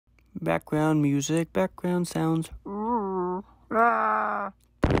Background music, background sounds. Ah.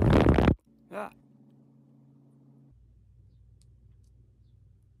 Ah.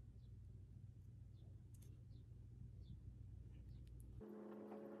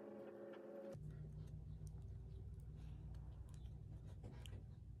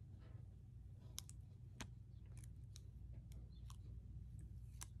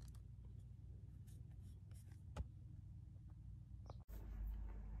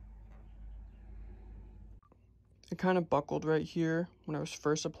 It kind of buckled right here when I was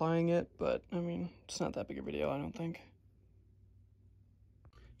first applying it, but I mean, it's not that big of a deal, I don't think.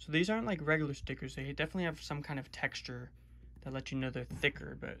 So these aren't like regular stickers. They definitely have some kind of texture that lets you know they're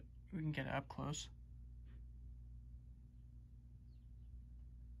thicker, but we can get it up close.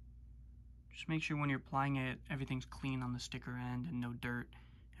 Just make sure when you're applying it, everything's clean on the sticker end and no dirt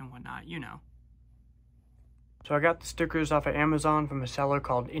and whatnot, you know. So I got the stickers off of Amazon from a seller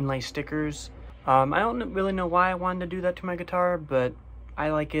called Inlay Stickers. I don't really know why I wanted to do that to my guitar, but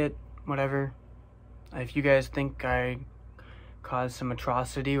I like it, whatever. If you guys think I caused some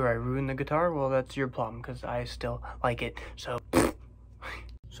atrocity or I ruined the guitar, well, that's your problem, because I still like it, so.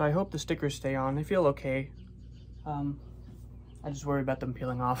 So I hope the stickers stay on. They feel okay. I just worry about them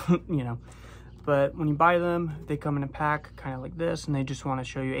peeling off, you know. But when you buy them, they come in a pack, kind of like this, and they just want to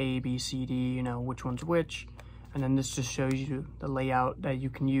show you A, B, C, D, you know, which one's which. And then this just shows you the layout that you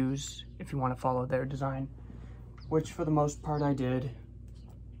can use if you want to follow their design, which for the most part I did,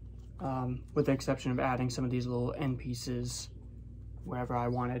 with the exception of adding some of these little end pieces wherever I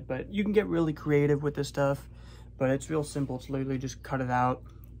wanted. But you can get really creative with this stuff, but it's real simple. It's literally just cut it out,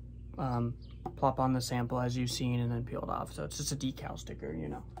 plop on the sample as you've seen, and then peel it off. So it's just a decal sticker, you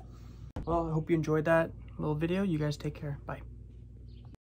know. Well, I hope you enjoyed that little video. You guys take care. Bye.